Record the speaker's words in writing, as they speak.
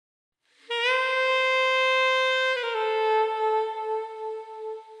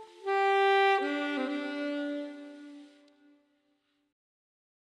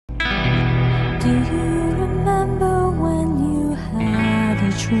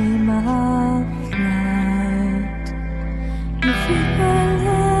dream of flight. Your feet were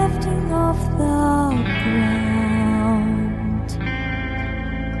lifting off the ground.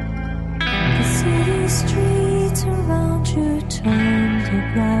 The city streets around you turned to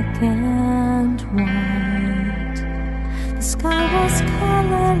black and white. The sky was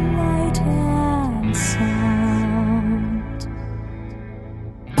color, light and sound.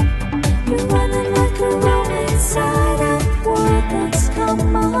 You're running like a rolling side of world that's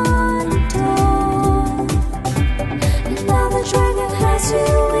come undone. And now the dragon has you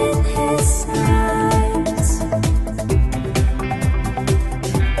in his sights.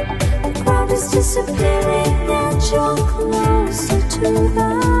 The crowd is disappearing and you're closer to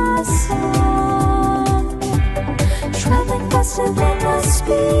the sun, traveling faster than the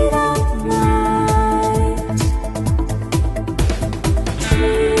speed of light.